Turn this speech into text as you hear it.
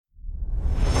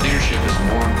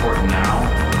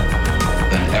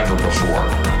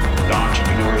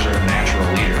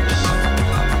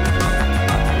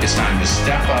to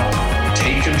step up,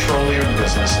 take control of your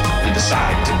business, and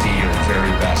decide to be your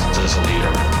very best as a leader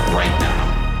right now.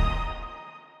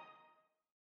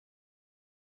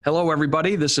 Hello,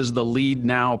 everybody. This is the Lead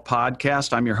Now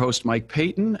podcast. I'm your host, Mike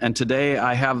Payton, and today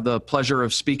I have the pleasure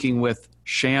of speaking with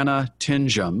Shanna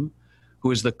Tingom,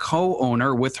 who is the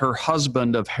co-owner with her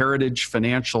husband of Heritage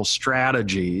Financial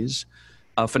Strategies,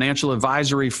 a financial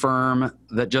advisory firm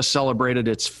that just celebrated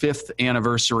its 5th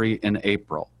anniversary in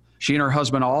April. She and her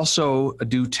husband also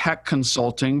do tech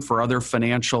consulting for other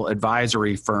financial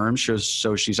advisory firms,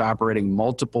 so she's operating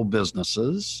multiple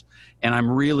businesses. And I'm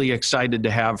really excited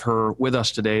to have her with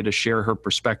us today to share her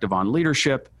perspective on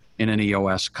leadership in an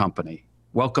EOS company.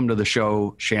 Welcome to the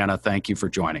show, Shanna. Thank you for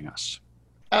joining us.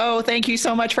 Oh, thank you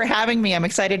so much for having me. I'm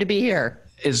excited to be here.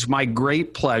 It's my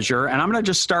great pleasure. And I'm going to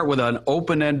just start with an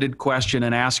open-ended question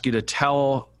and ask you to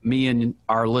tell me and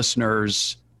our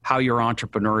listeners how your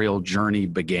entrepreneurial journey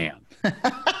began.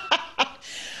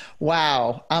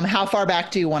 Wow. How far back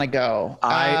do you want to go?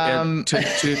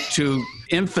 To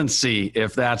infancy,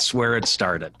 if that's where it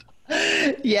started.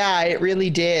 Yeah, it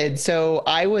really did. So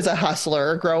I was a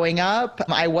hustler growing up.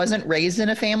 I wasn't raised in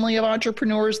a family of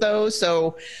entrepreneurs, though,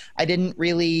 so I didn't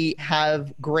really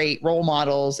have great role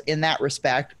models in that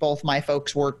respect. Both my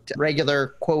folks worked regular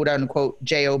quote unquote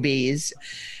jobs.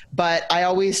 But I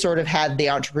always sort of had the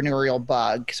entrepreneurial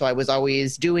bug. So I was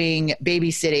always doing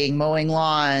babysitting, mowing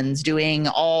lawns, doing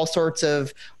all sorts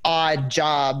of odd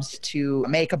jobs to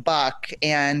make a buck.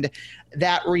 And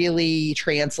that really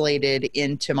translated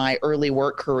into my early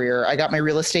work career. I got my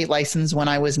real estate license when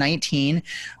I was 19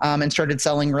 and started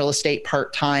selling real estate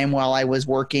part-time while I was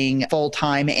working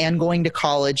full-time and going to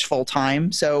college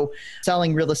full-time. So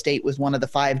selling real estate was one of the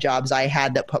 5 jobs I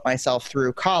had that put myself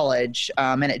through college.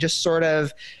 And it just sort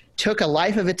of took a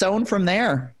life of its own from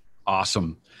there.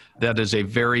 Awesome. That is a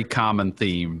very common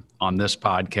theme on this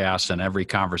podcast and every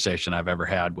conversation I've ever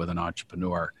had with an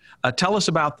entrepreneur. Tell us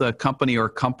about the company or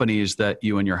companies that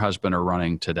you and your husband are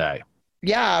running today.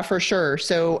 Yeah, for sure.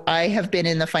 So I have been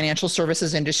in the financial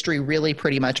services industry really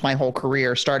pretty much my whole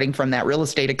career, starting from that real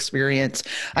estate experience.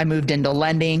 I moved into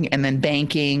lending and then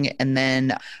banking and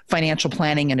then financial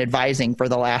planning and advising for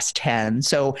the last 10.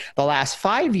 So the last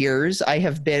 5 years, I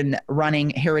have been running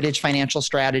Heritage Financial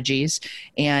Strategies,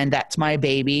 and that's my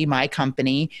baby, my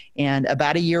company. And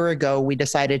about a year ago, we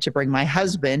decided to bring my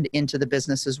husband into the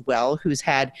business as well, who's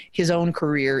had his own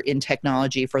career in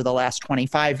technology for the last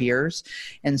 25 years.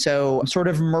 And so sort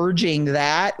of merging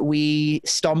that, we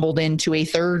stumbled into a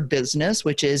third business,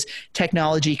 which is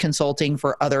technology consulting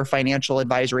for other financial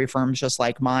advisory firms just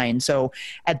like mine. So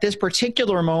at this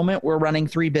particular moment, we're running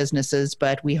 3 businesses,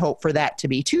 but we hope for that to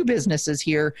be 2 businesses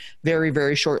here very,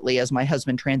 very shortly as my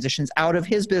husband transitions out of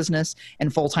his business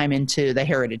and full-time into the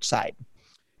Heritage side.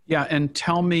 Yeah, and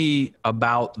tell me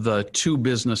about the 2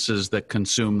 businesses that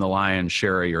consume the lion's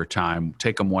share of your time.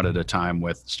 Take them one at a time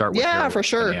start with Heritage for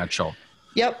sure. Financial.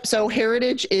 Yep. So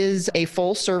Heritage is a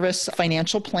full service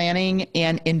financial planning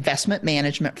and investment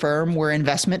management firm. We're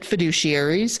investment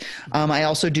fiduciaries. I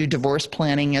also do divorce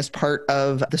planning as part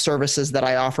of the services that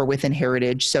I offer within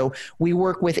Heritage. So we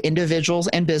work with individuals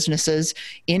and businesses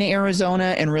in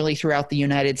Arizona and really throughout the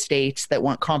United States that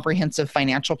want comprehensive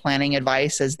financial planning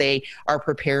advice as they are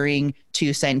preparing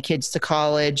to send kids to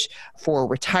college, for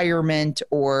retirement,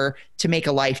 or to make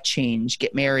a life change,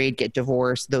 get married, get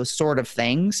divorced, those sort of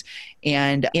things.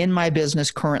 And in my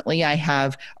business currently, I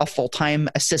have a full-time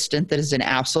assistant that is an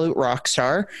absolute rock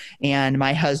star, and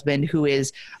my husband who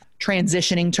is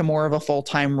transitioning to more of a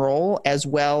full-time role, as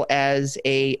well as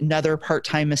another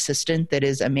part-time assistant that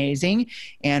is amazing.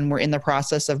 And we're in the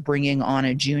process of bringing on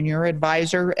a junior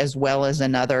advisor as well as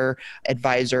another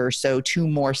advisor. So 2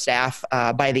 more staff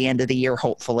by the end of the year,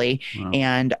 hopefully. Wow.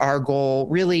 And our goal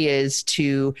really is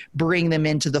to bring them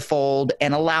into the fold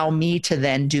and allow me to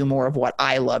then do more of what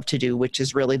I love to do, which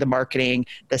is really the marketing,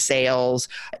 the sales,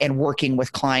 and working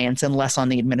with clients, and less on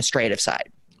the administrative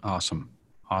side. Awesome.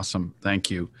 Awesome.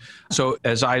 Thank you. So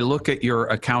as I look at your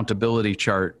accountability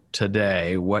chart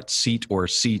today, what seat or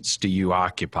seats do you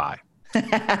occupy?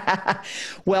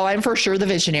 Well, I'm for sure the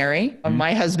visionary. Mm-hmm.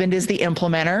 My husband is the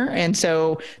implementer. And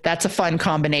so that's a fun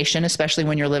combination, especially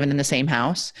when you're living in the same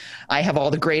house. I have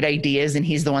all the great ideas and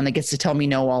he's the one that gets to tell me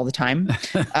no all the time.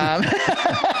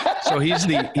 So he's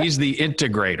the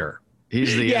integrator.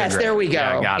 He's the yes, integrator. There we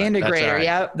go. Yeah, Integrator. Right.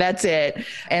 Yeah, that's it.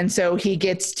 And so he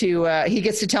gets to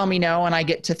tell me no, and I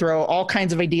get to throw all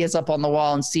kinds of ideas up on the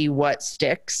wall and see what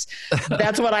sticks.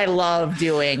 That's what I love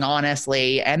doing,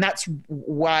 honestly. And that's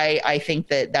why I think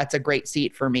that that's a great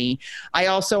seat for me. I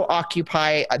also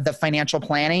occupy the financial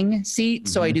planning seat.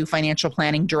 Mm-hmm. So I do financial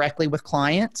planning directly with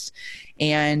clients.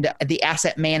 And the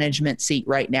asset management seat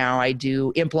right now, I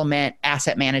do implement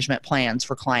asset management plans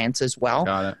for clients as well.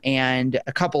 Got it. And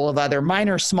a couple of other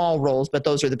minor small roles, but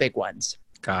those are the big ones.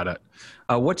 Got it.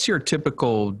 What's your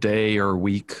typical day or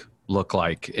week look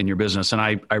like in your business? And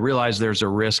I realize there's a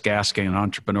risk asking an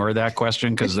entrepreneur that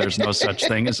question because there's no such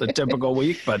thing as a typical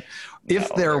week. But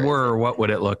if there were, what would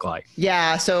it look like?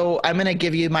 Yeah. So I'm going to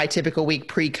give you my typical week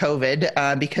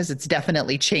pre-COVID because it's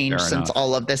definitely changed since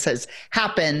all of this has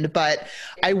happened. But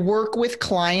I work with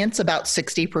clients about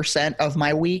 60% of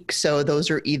my week. So those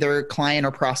are either client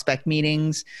or prospect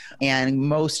meetings. And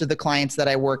most of the clients that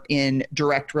I work in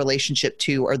direct relationship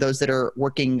to are those that are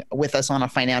working with us on a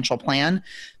financial plan.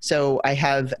 So I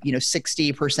have,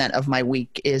 60% of my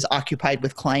week is occupied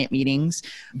with client meetings.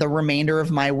 The remainder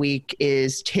of my week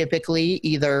is typically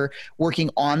either working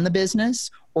on the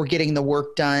business or getting the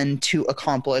work done to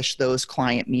accomplish those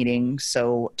client meetings.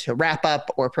 So to wrap up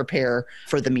or prepare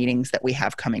for the meetings that we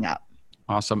have coming up.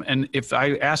 Awesome. And if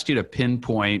I asked you to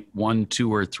pinpoint 1,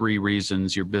 2, or 3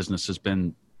 reasons your business has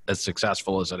been as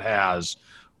successful as it has,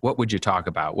 what would you talk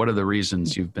about? What are the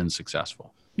reasons you've been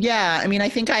successful? Yeah, I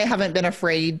think I haven't been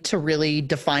afraid to really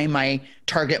define my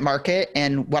target market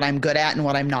and what I'm good at and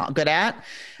what I'm not good at.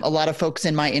 A lot of folks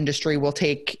in my industry will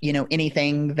take,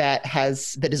 anything that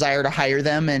has the desire to hire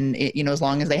them. And, as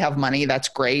long as they have money, that's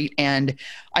great. And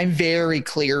I'm very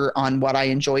clear on what I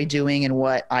enjoy doing and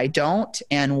what I don't,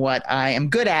 and what I am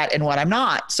good at and what I'm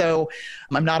not. So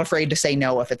I'm not afraid to say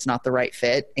no if it's not the right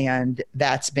fit. And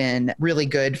that's been really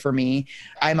good for me.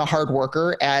 I'm a hard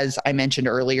worker. As I mentioned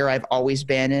earlier, I've always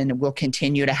been and will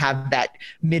continue to have that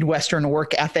Midwestern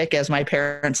work ethic, as my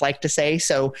parents like to say.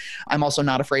 So I'm also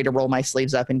not afraid to roll my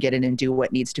sleeves up and get in and do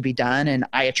what needs to be done. And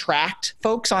I attract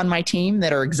folks on my team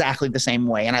that are exactly the same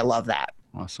way. And I love that.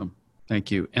 Awesome.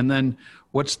 Thank you. And then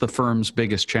what's the firm's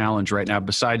biggest challenge right now,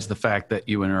 besides the fact that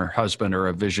you and her husband are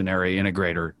a visionary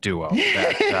integrator duo?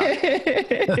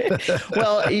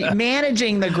 Well,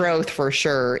 managing the growth for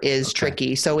sure is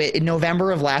tricky. So in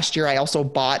November of last year, I also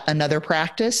bought another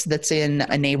practice that's in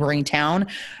a neighboring town,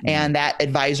 and that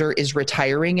advisor is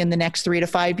retiring in the next 3 to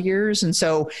 5 years. And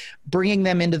so bringing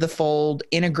them into the fold,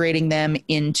 integrating them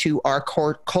into our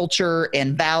core culture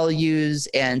and values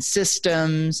and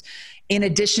systems, in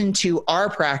addition to our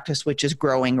practice, which is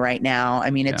growing right now.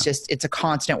 It's a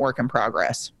constant work in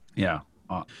progress. Yeah.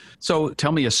 So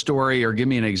tell me a story or give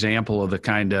me an example of the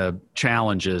kind of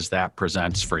challenges that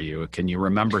presents for you. Can you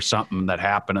remember something that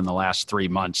happened in the last 3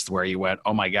 months where you went,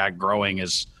 oh my God, growing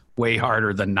is way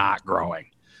harder than not growing?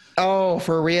 Oh,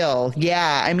 for real.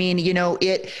 Yeah.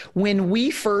 When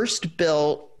we first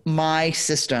built my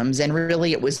systems, and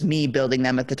really it was me building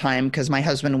them at the time because my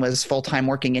husband was full-time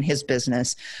working in his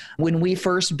business. When we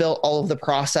first built all of the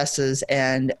processes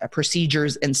and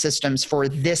procedures and systems for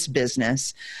this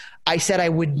business, I said I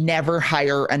would never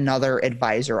hire another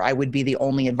advisor. I would be the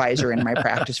only advisor in my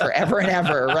practice forever and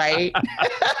ever, right?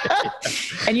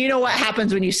 And you know what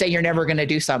happens when you say you're never going to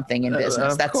do something in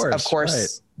business? That's, of course,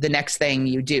 right, the next thing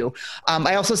you do.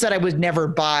 I also said I would never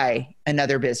buy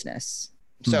another business.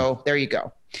 So there you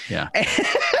go. Yeah.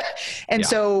 And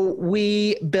so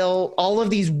we built all of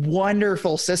these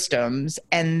wonderful systems,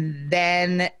 and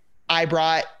then I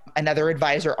brought another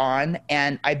advisor on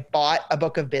and I bought a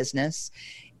book of business,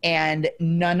 and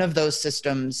none of those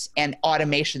systems and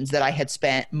automations that I had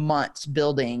spent months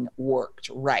building worked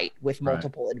right with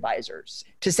multiple advisors,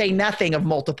 to say nothing of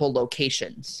multiple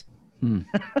locations.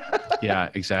 Yeah,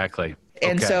 exactly.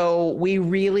 And so we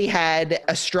really had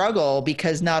a struggle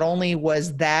because not only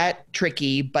was that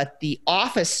tricky, but the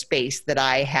office space that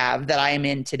I have, that I am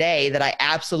in today, that I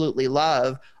absolutely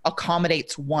love,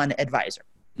 accommodates one advisor.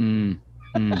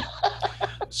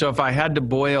 So if I had to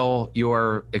boil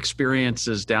your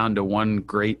experiences down to one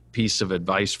great piece of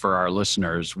advice for our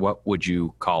listeners, what would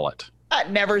you call it?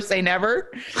 Never say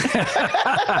never.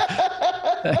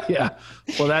 Yeah.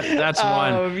 Well, that's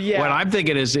one. Yeah. What I'm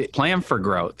thinking is plan for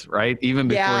growth, right? Even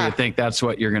before you think that's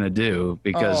what you're going to do,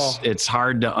 because it's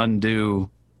hard to undo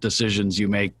decisions you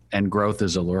make, and growth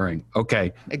is alluring.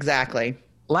 Okay. Exactly.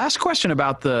 Last question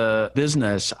about the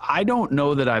business. I don't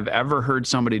know that I've ever heard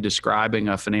somebody describing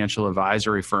a financial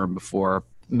advisory firm before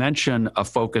mention a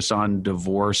focus on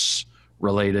divorce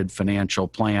related financial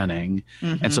planning.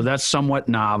 And so that's somewhat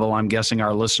novel. I'm guessing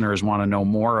our listeners want to know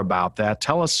more about that.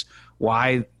 Tell us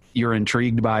why you're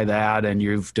intrigued by that and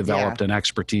you've developed an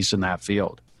expertise in that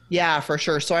field. Yeah, for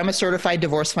sure. So I'm a certified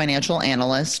divorce financial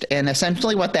analyst. And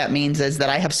essentially what that means is that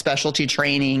I have specialty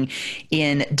training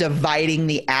in dividing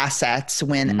the assets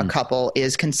when a couple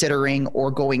is considering or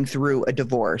going through a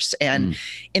divorce. And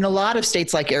in a lot of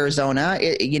states like Arizona,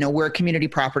 we're a community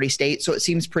property state. So it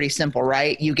seems pretty simple,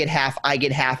 right? You get half, I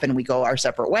get half, and we go our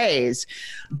separate ways.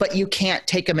 But you can't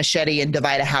take a machete and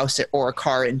divide a house or a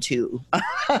car in two.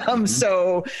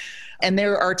 And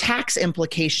there are tax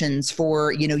implications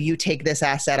for, you take this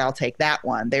asset, I'll take that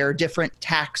one. There are different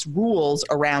tax rules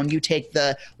around you take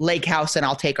the lake house and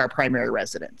I'll take our primary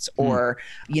residence, or,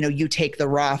 you take the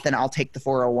Roth and I'll take the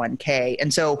 401k.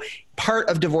 And so part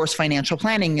of divorce financial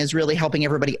planning is really helping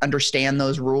everybody understand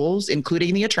those rules,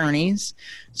 including the attorneys,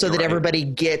 so that everybody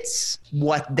gets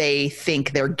what they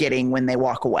think they're getting when they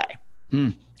walk away.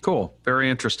 Cool. Very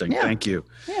interesting. Yeah. Thank you.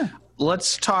 Yeah.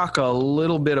 Let's talk a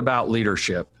little bit about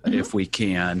leadership, if we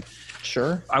can.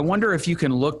 Sure. I wonder if you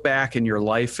can look back in your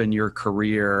life and your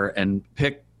career and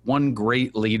pick one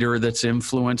great leader that's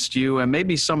influenced you, and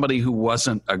maybe somebody who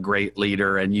wasn't a great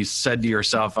leader and you said to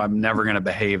yourself, I'm never going to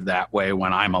behave that way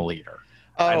when I'm a leader.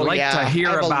 I'd like to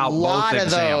hear about both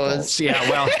examples. Yeah,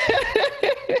 well,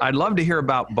 I'd love to hear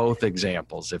about both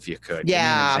examples if you could.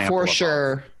 Yeah, for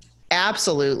sure.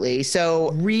 Absolutely.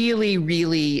 So really,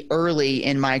 really early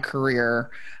in my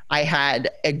career, I had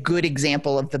a good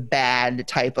example of the bad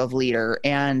type of leader.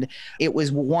 And it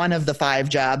was one of the 5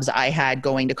 jobs I had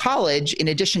going to college. In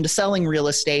addition to selling real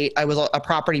estate, I was a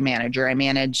property manager. I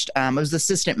was the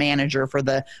assistant manager for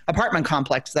the apartment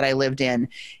complex that I lived in.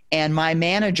 And my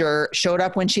manager showed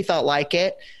up when she felt like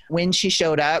it. When she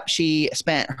showed up, she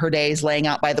spent her days laying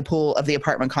out by the pool of the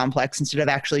apartment complex instead of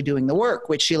actually doing the work,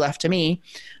 which she left to me,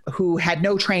 who had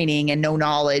no training and no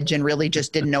knowledge and really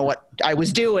just didn't know what I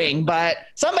was doing, but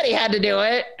somebody had to do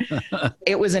it.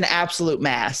 It was an absolute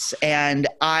mess. And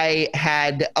I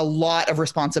had a lot of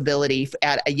responsibility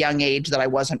at a young age that I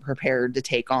wasn't prepared to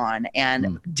take on.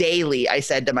 And daily I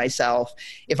said to myself,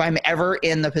 if I'm ever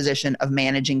in the position of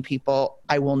managing people,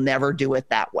 I will never do it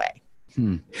that way.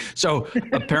 So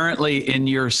apparently in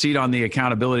your seat on the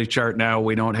accountability chart now,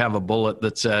 we don't have a bullet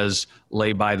that says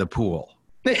lay by the pool.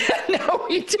 No,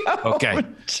 we don't. Okay. All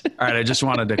right. I just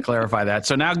wanted to clarify that.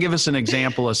 So now give us an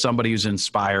example of somebody who's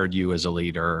inspired you as a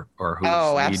leader or who's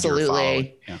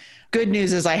absolutely. Yeah. Good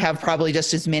news is I have probably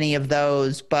just as many of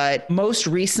those, but most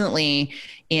recently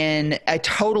in a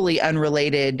totally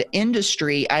unrelated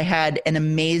industry, I had an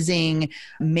amazing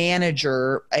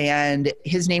manager and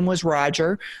his name was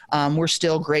Roger. We're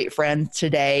still great friends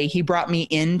today. He brought me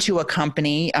into a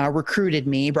company, recruited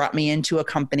me, brought me into a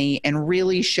company and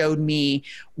really showed me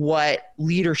what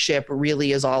leadership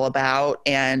really is all about.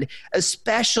 And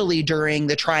especially during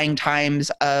the trying times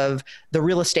of the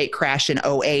real estate crash in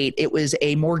 2008, it was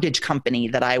a mortgage company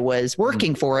that I was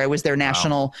working for. I was their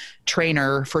national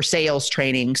trainer for sales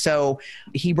training. So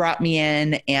he brought me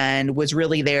in and was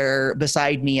really there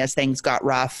beside me as things got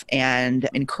rough and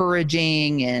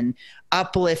encouraging and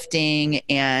uplifting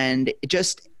and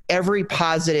just every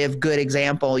positive, good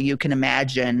example you can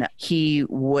imagine, he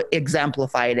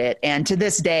exemplified it. And to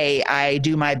this day, I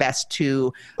do my best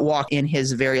to walk in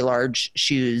his very large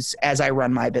shoes as I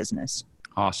run my business.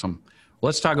 Awesome.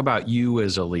 Let's talk about you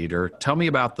as a leader. Tell me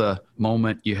about the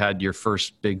moment you had your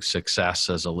first big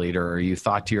success as a leader, or you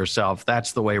thought to yourself,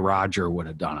 that's the way Roger would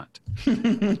have done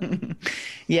it.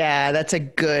 Yeah, that's a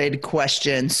good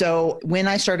question. So when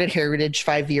I started Heritage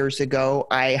 5 years ago,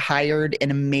 I hired an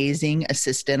amazing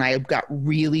assistant. I got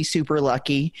really super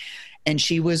lucky. And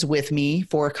she was with me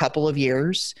for a couple of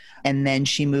years. And then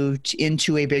she moved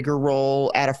into a bigger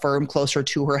role at a firm closer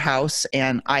to her house.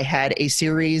 And I had a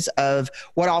series of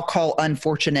what I'll call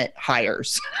unfortunate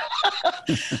hires.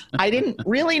 I didn't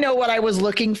really know what I was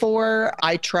looking for.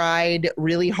 I tried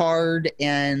really hard,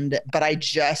 but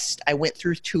I went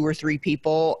through 2 or 3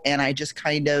 people and I just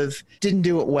kind of didn't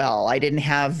do it well. I didn't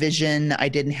have vision. I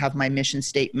didn't have my mission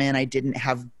statement. I didn't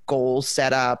have goals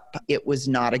set up. It was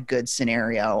not a good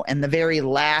scenario. And the very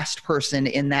last person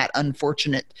in that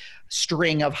unfortunate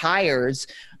string of hires,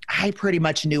 I pretty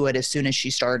much knew it as soon as she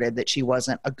started that she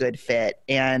wasn't a good fit.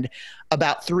 And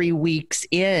about 3 weeks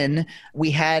in, we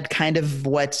had kind of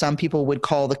what some people would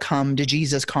call the come to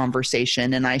Jesus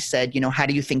conversation. And I said, how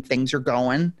do you think things are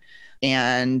going?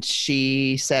 And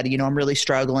she said, I'm really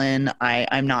struggling.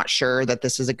 I'm not sure that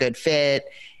this is a good fit.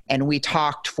 And we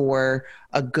talked for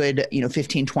a good,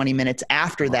 15, 20 minutes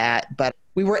after that. But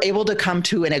we were able to come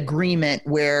to an agreement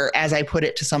where, as I put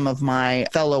it to some of my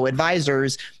fellow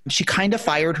advisors, she kind of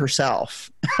fired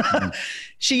herself.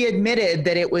 She admitted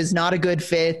that it was not a good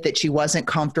fit, that she wasn't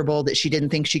comfortable, that she didn't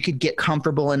think she could get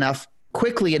comfortable enough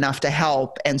quickly enough to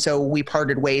help. And so we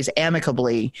parted ways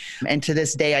amicably. And to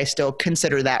this day, I still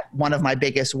consider that one of my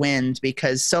biggest wins,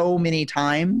 because so many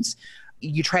times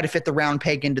you try to fit the round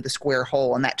peg into the square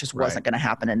hole, and that just wasn't going to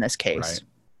happen in this case.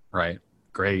 Right.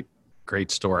 Great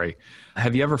story.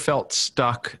 Have you ever felt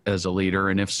stuck as a leader?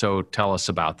 And if so, tell us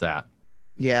about that.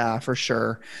 Yeah, for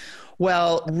sure.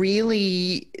 Well,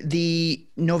 really, the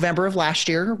November of last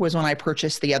year was when I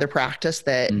purchased the other practice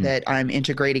that I'm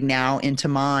integrating now into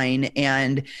mine.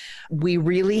 And we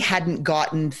really hadn't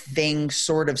gotten things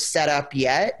sort of set up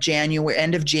yet.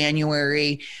 End of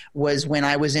January was when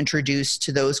I was introduced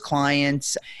to those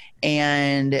clients.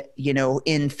 And,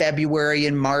 in February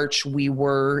and March, we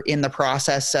were in the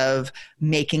process of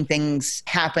making things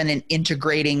happen and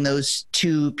integrating those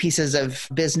two pieces of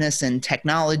business and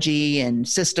technology and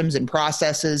systems and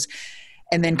processes.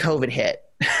 And then COVID hit.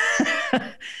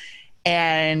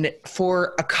 And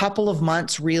for a couple of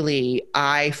months, really,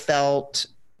 I'm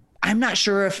not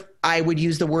sure if I would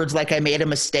use the words like I made a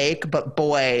mistake, but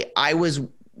boy, I was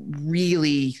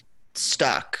really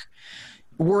stuck.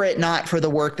 Were it not for the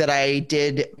work that I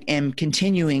am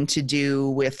continuing to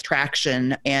do with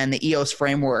Traction and the EOS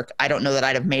framework, I don't know that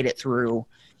I'd have made it through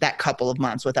that couple of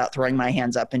months without throwing my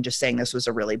hands up and just saying this was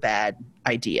a really bad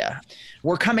idea.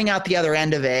 We're coming out the other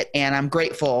end of it, and I'm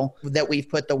grateful that we've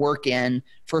put the work in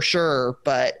for sure.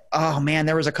 But, oh man,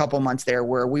 there was a couple months there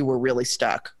where we were really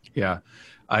stuck. Yeah.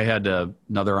 I had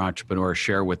another entrepreneur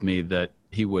share with me that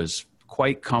he was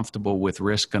quite comfortable with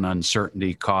risk and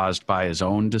uncertainty caused by his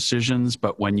own decisions.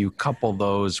 But when you couple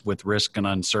those with risk and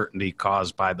uncertainty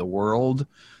caused by the world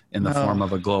in the form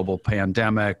of a global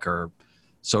pandemic or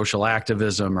social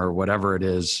activism or whatever it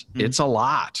is, it's a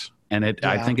lot. And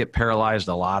I think it paralyzed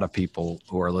a lot of people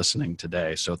who are listening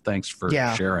today. So thanks for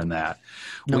sharing that.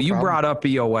 No you problem. brought up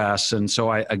EOS. And so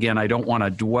I don't want to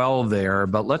dwell there,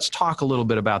 but let's talk a little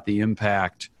bit about the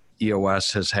impact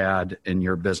EOS has had in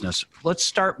your business. Let's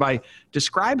start by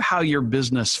describe how your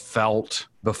business felt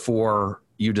before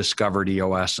you discovered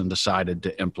EOS and decided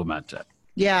to implement it.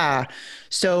 Yeah.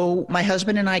 So my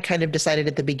husband and I kind of decided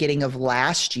at the beginning of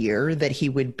last year that he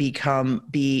would take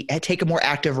a more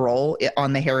active role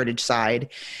on the heritage side.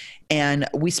 And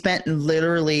we spent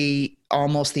literally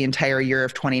almost the entire year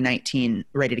of 2019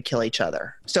 ready to kill each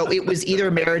other. So it was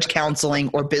either marriage counseling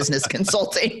or business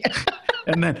consulting.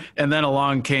 And then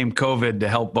along came COVID to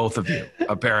help both of you,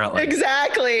 apparently.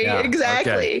 Exactly. Yeah,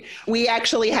 Exactly. okay. We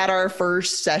actually had our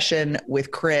first session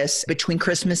with Chris between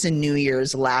Christmas and New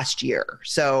Year's last year.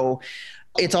 So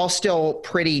it's all still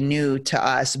pretty new to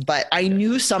us, but I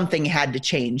knew something had to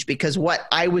change, because what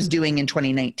I was doing in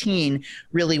 2019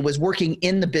 really was working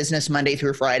in the business Monday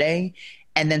through Friday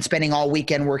and then spending all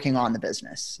weekend working on the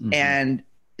business. Mm-hmm. And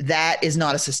that is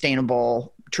not a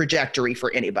sustainable trajectory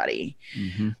for anybody.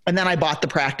 Mm-hmm. And then I bought the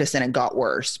practice and it got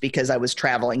worse because I was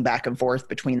traveling back and forth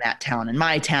between that town and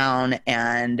my town,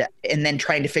 and then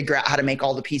trying to figure out how to make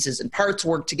all the pieces and parts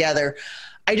work together.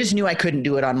 I just knew I couldn't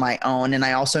do it on my own. And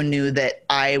I also knew that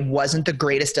I wasn't the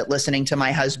greatest at listening to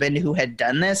my husband, who had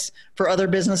done this for other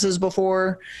businesses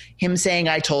before. Him saying,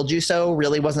 "I told you so,"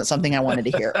 really wasn't something I wanted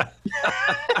to hear.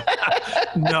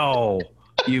 No,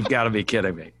 you've got to be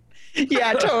kidding me.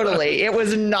 Yeah, totally. It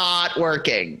was not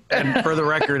working. And for the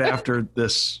record, after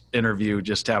this interview,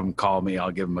 just have him call me.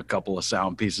 I'll give him a couple of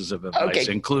sound pieces of advice,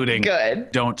 including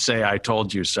don't say "I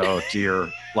told you so" to your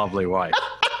lovely wife.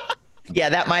 Yeah,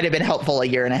 that might have been helpful a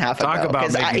year and a half ago. Talk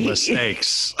about making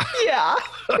mistakes. Yeah,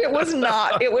 it was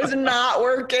not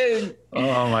working.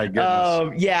 Oh my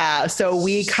goodness. Yeah. So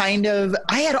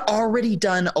I had already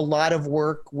done a lot of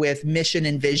work with mission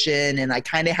and vision, and I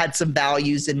kind of had some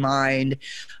values in mind.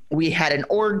 We had an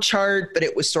org chart, but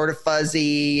it was sort of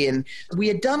fuzzy, and we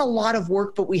had done a lot of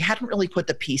work, but we hadn't really put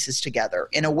the pieces together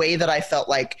in a way that I felt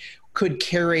like could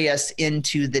carry us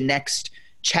into the next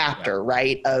chapter,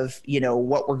 right, of,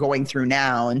 what we're going through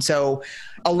now. And so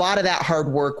a lot of that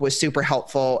hard work was super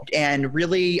helpful. And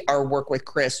really our work with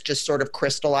Chris just sort of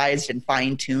crystallized and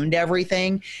fine-tuned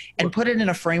everything and put it in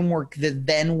a framework that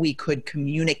then we could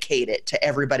communicate it to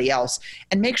everybody else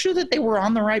and make sure that they were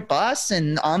on the right bus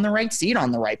and on the right seat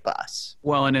on the right bus.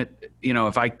 Well, and it,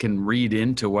 if I can read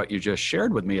into what you just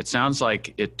shared with me, it sounds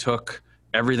like it took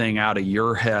everything out of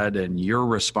your head and your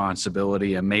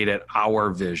responsibility and made it our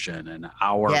vision and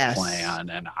our plan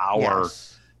and our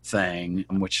thing,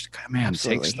 which, man,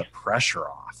 takes the pressure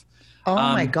off. Oh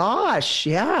my gosh.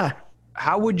 Yeah.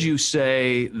 How would you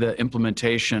say the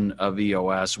implementation of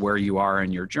EOS, where you are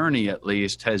in your journey at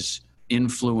least, has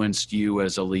influenced you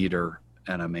as a leader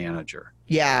and a manager?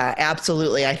 Yeah,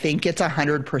 absolutely. I think it's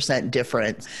 100%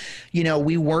 different.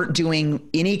 We weren't doing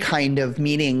any kind of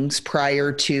meetings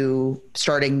prior to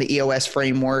starting the EOS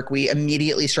framework. We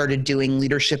immediately started doing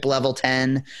leadership level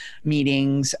 10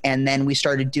 meetings, and then we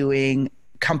started doing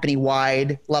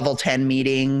company-wide level 10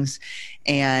 meetings.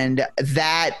 And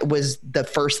that was the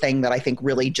first thing that I think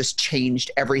really just changed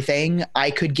everything.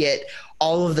 I could get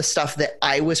all of the stuff that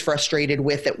I was frustrated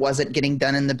with that wasn't getting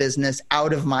done in the business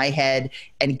out of my head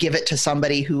and give it to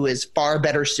somebody who is far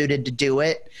better suited to do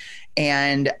it.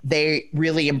 And they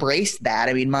really embraced that.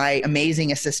 I mean, my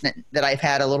amazing assistant that I've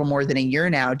had a little more than a year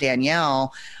now,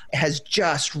 Danielle, has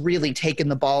just really taken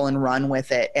the ball and run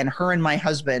with it. And her and my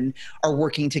husband are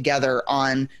working together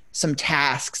on some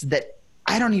tasks that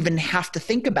I don't even have to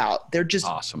think about. They're just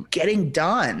getting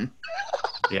done.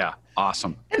 Yeah.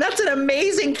 Awesome. And that's an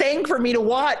amazing thing for me to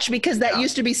watch, because that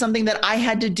used to be something that I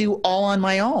had to do all on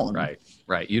my own.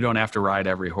 Right. You don't have to ride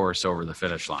every horse over the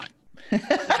finish line.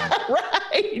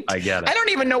 Right. I get it. I don't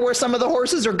even know where some of the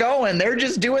horses are going. They're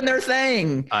just doing their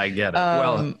thing. I get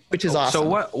it. Which is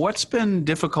awesome. So what's been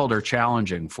difficult or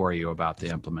challenging for you about the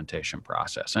implementation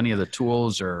process? Any of the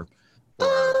tools or?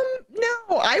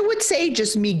 No, I would say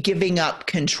just me giving up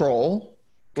control.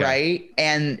 Okay. Right.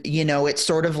 And, it's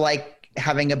sort of like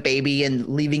having a baby and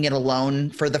leaving it alone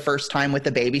for the first time with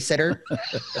a babysitter.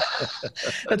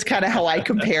 That's kind of how I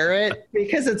compare it,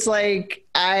 because it's like,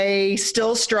 I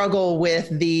still struggle with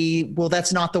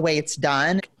that's not the way it's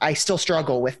done. I still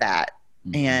struggle with that.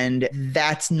 Mm-hmm. And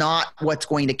that's not what's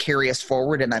going to carry us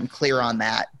forward. And I'm clear on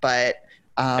that. But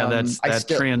that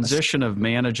transition of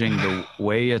managing the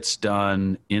way it's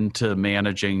done into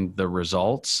managing the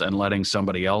results and letting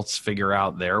somebody else figure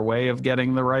out their way of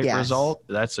getting the right result.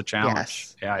 That's a challenge.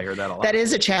 Yes. Yeah, I hear that a lot. That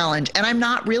is a challenge. And I'm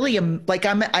not really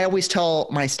I always tell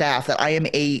my staff that I am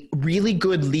a really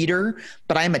good leader,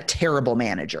 but I'm a terrible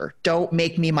manager. Don't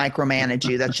make me micromanage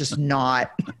you. That's just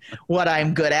not what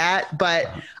I'm good at.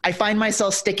 But I find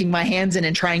myself sticking my hands in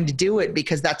and trying to do it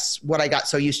because that's what I got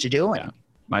so used to doing. Yeah.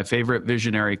 My favorite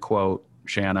visionary quote,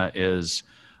 Shanna, is,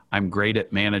 "I'm great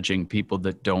at managing people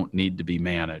that don't need to be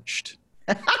managed."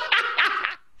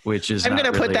 Which is I'm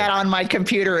going to put that on my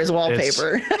computer as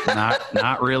wallpaper.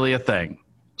 not really a thing.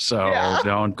 So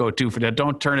don't go too far.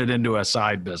 Don't turn it into a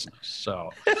side business. So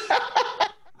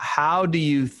how do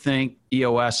you think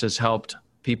EOS has helped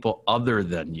people other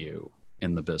than you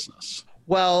in the business?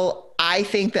 Well, I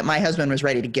think that my husband was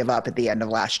ready to give up at the end of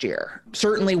last year.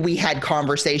 Certainly we had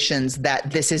conversations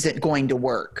that this isn't going to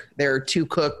work. There are 2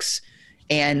 cooks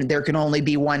and there can only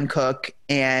be 1 cook.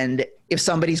 And if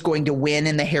somebody's going to win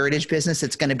in the heritage business,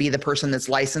 it's going to be the person that's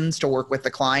licensed to work with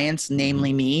the clients,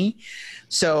 namely me.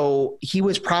 So he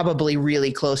was probably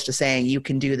really close to saying, you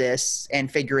can do this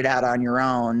and figure it out on your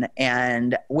own.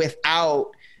 And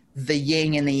without the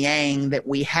yin and the yang that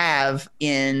we have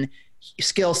in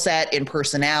skill set, in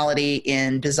personality,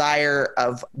 in desire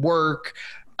of work,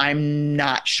 I'm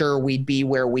not sure we'd be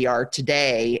where we are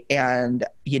today. And,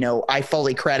 I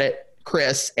fully credit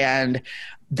Chris and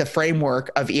the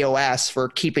framework of EOS for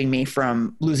keeping me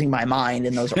from losing my mind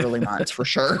in those early months, for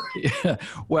sure. Yeah.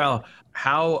 Well,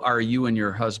 how are you and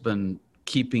your husband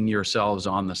keeping yourselves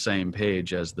on the same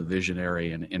page as the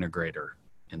visionary and integrator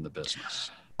in the business?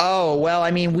 Oh, well,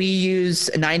 we use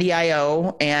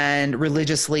 90IO and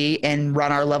religiously and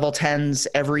run our level 10s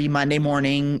every Monday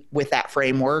morning with that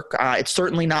framework. It's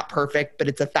certainly not perfect, but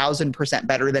it's 1,000%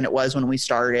 better than it was when we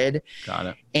started. Got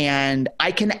it. And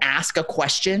I can ask a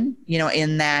question,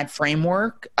 in that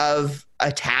framework of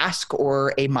a task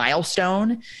or a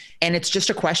milestone. And it's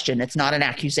just a question. It's not an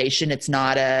accusation. It's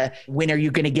not a, when are you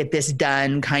going to get this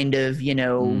done kind of,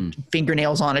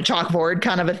 fingernails on a chalkboard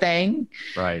kind of a thing.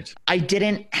 Right. I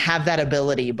didn't have that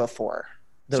ability before.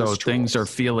 So things are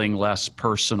feeling less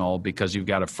personal because you've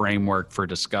got a framework for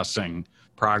discussing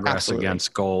progress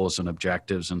against goals and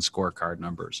objectives and scorecard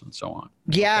numbers and so on.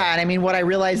 Yeah. Okay. And what I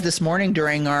realized this morning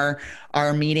during our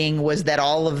meeting was that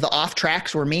all of the off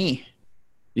tracks were me.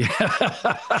 Yeah.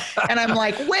 And I'm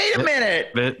like, wait a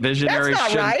minute. Visionaries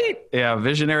That's not right. Yeah.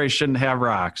 Visionaries shouldn't have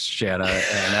rocks, Shanna.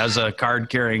 And as a card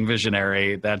carrying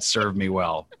visionary, that served me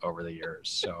well over the years.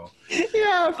 So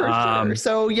yeah, for sure.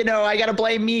 So, I got to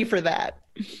blame me for that.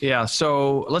 Yeah.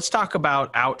 So let's talk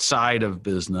about outside of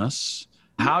business.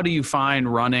 How do you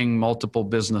find running multiple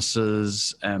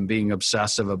businesses and being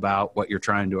obsessive about what you're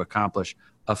trying to accomplish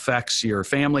affects your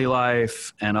family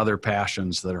life and other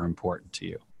passions that are important to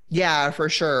you? Yeah, for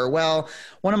sure. Well,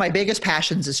 one of my biggest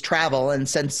passions is travel. And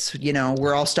since,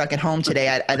 we're all stuck at home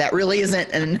today, that really isn't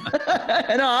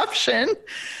an option.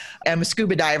 I'm a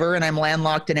scuba diver and I'm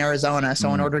landlocked in Arizona.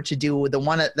 So in order to do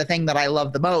the thing that I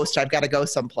love the most, I've got to go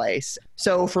someplace.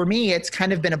 So for me, it's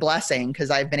kind of been a blessing because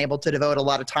I've been able to devote a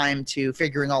lot of time to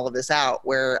figuring all of this out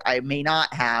where I may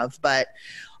not have, but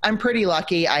I'm pretty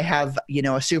lucky. I have,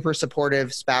 a super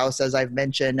supportive spouse, as I've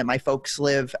mentioned, and my folks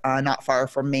live not far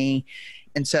from me.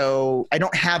 And so I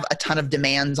don't have a ton of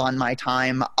demands on my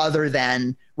time other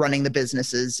than running the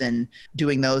businesses and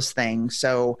doing those things.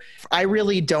 So I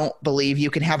really don't believe you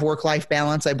can have work-life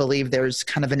balance. I believe there's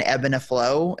kind of an ebb and a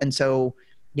flow. And so,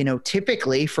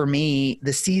 typically for me,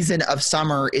 the season of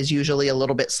summer is usually a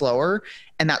little bit slower.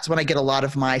 And that's when I get a lot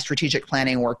of my strategic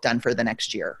planning work done for the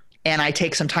next year. And I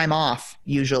take some time off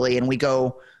usually, and we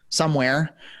go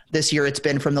somewhere. This year it's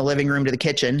been from the living room to the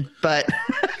kitchen, but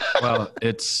well,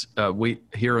 it's we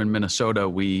here in Minnesota,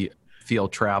 we feel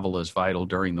travel is vital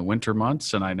during the winter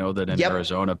months, and I know that in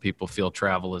Arizona, people feel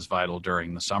travel is vital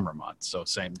during the summer months. So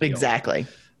same deal. Exactly.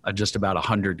 Just about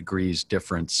 100 degrees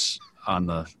difference on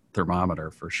the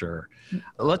thermometer for sure.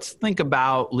 Let's think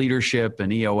about leadership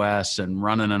and EOS and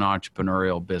running an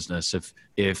entrepreneurial business.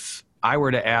 If I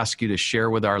were to ask you to share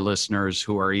with our listeners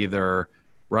who are either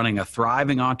running a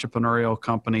thriving entrepreneurial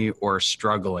company or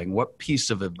struggling, what piece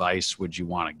of advice would you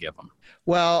want to give them?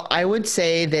 Well, I would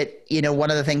say that, one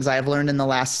of the things I've learned in the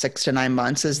last 6 to 9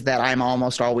 months is that I'm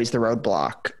almost always the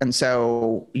roadblock. And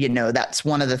so, that's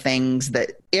one of the things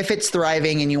that if it's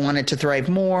thriving and you want it to thrive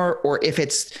more, or if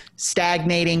it's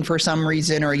stagnating for some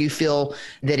reason, or you feel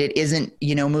that it isn't,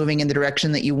 moving in the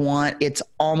direction that you want, it's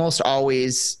almost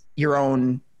always your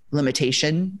own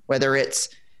limitation, whether it's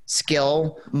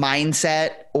skill,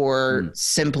 mindset, or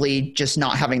simply just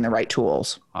not having the right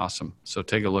tools. Awesome. So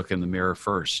take a look in the mirror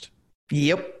first.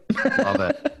 Yep. Love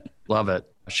it. Love it.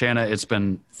 Shanna, it's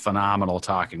been phenomenal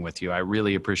talking with you. I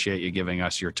really appreciate you giving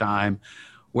us your time.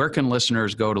 Where can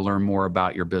listeners go to learn more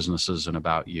about your businesses and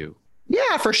about you?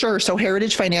 Yeah, for sure. So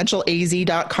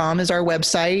heritagefinancialaz.com is our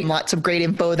website. Lots of great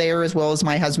info there, as well as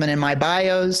my husband and my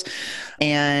bios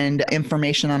and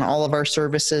information on all of our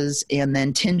services. And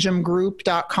then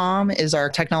tingomgroup.com is our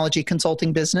technology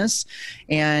consulting business.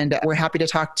 And we're happy to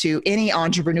talk to any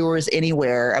entrepreneurs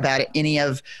anywhere about any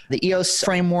of the EOS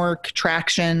framework,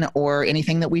 traction, or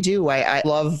anything that we do. I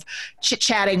love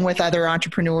chit-chatting with other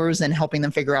entrepreneurs and helping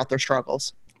them figure out their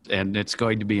struggles. And it's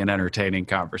going to be an entertaining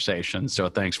conversation. So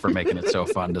thanks for making it so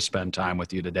fun to spend time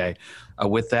with you today.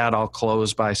 With that, I'll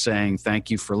close by saying thank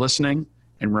you for listening.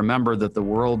 And remember that the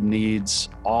world needs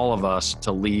all of us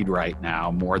to lead right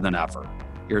now more than ever.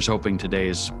 Here's hoping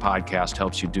today's podcast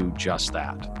helps you do just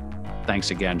that. Thanks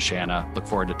again, Shanna. Look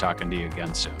forward to talking to you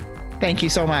again soon. Thank you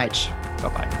so much.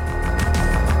 Bye-bye.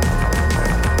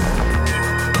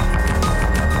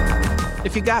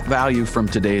 If you got value from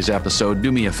today's episode,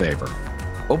 do me a favor.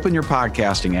 Open your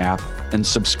podcasting app and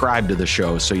subscribe to the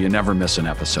show so you never miss an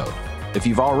episode. If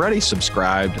you've already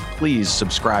subscribed, please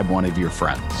subscribe one of your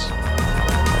friends.